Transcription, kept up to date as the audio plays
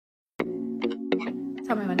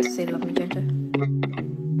Tell me when to say love me, JeJe.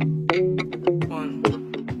 1, 2,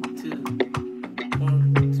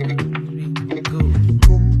 1, 2, 3, go.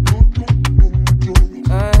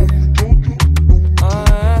 Yeah.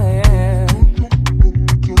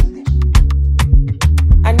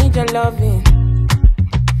 I need your loving,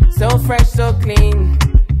 so fresh, so clean.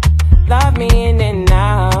 Love me in and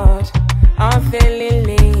out,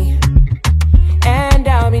 unfailingly, and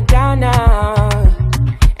I'll be down now.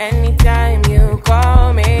 Anytime you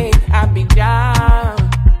call me, I'll be down.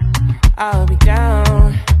 I'll be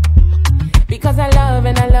down. Because I love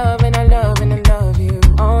and I love and I love and I love you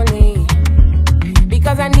only.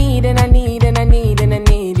 Because I need and I need and I need and I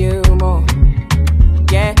need you more.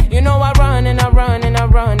 Yeah, you know I run and I run and I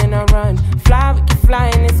run and I run. Fly, we can fly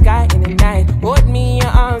in the sky in the night. Hold me in your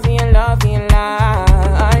arms and your love and your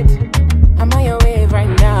light. I'm on your wave right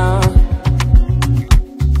now.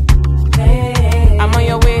 I'm on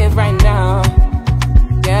your wave right now.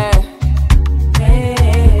 Yeah.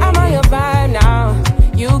 I'm on your vibe now.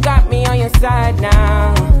 You got me on your side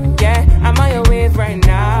now. Yeah, I'm on your wave right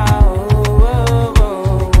now. Whoa,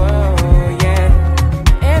 whoa, whoa, yeah.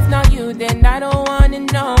 If not you, then I don't wanna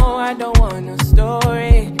know. I don't want no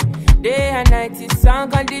story. Day and night is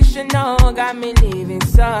unconditional. Got me living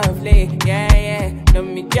softly. Yeah, yeah. Love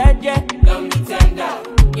me JeJe, love me tender.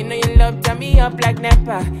 You know your love turn me up like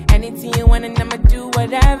Nepa. Anything you want and I'ma do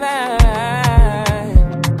whatever.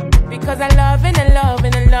 Because I love and I love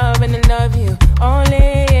and I love and I love you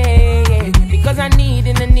only. Because I need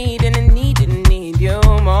and I need and I need and I need you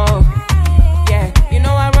more. Yeah, you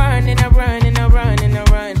know I run and I run and I run and I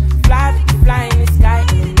run. Fly, fly in the sky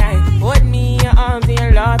in the night. Hold me in your arms and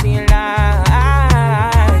your love and your life.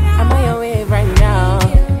 I'm on your wave right now.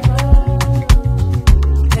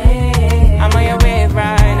 I'm on your wave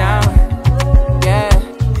right now. Yeah.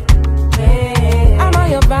 I'm on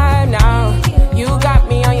your vibe now. You got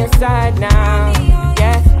me on your side now.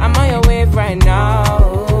 Yeah, I'm on your wave right now.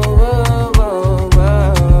 Whoa, whoa,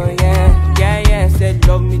 whoa, yeah. Yeah, yeah. Said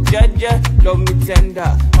love me JeJe, love me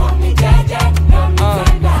tender. Love me JeJe, love me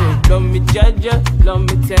tender. Said love me JeJe, love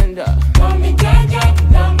me tender.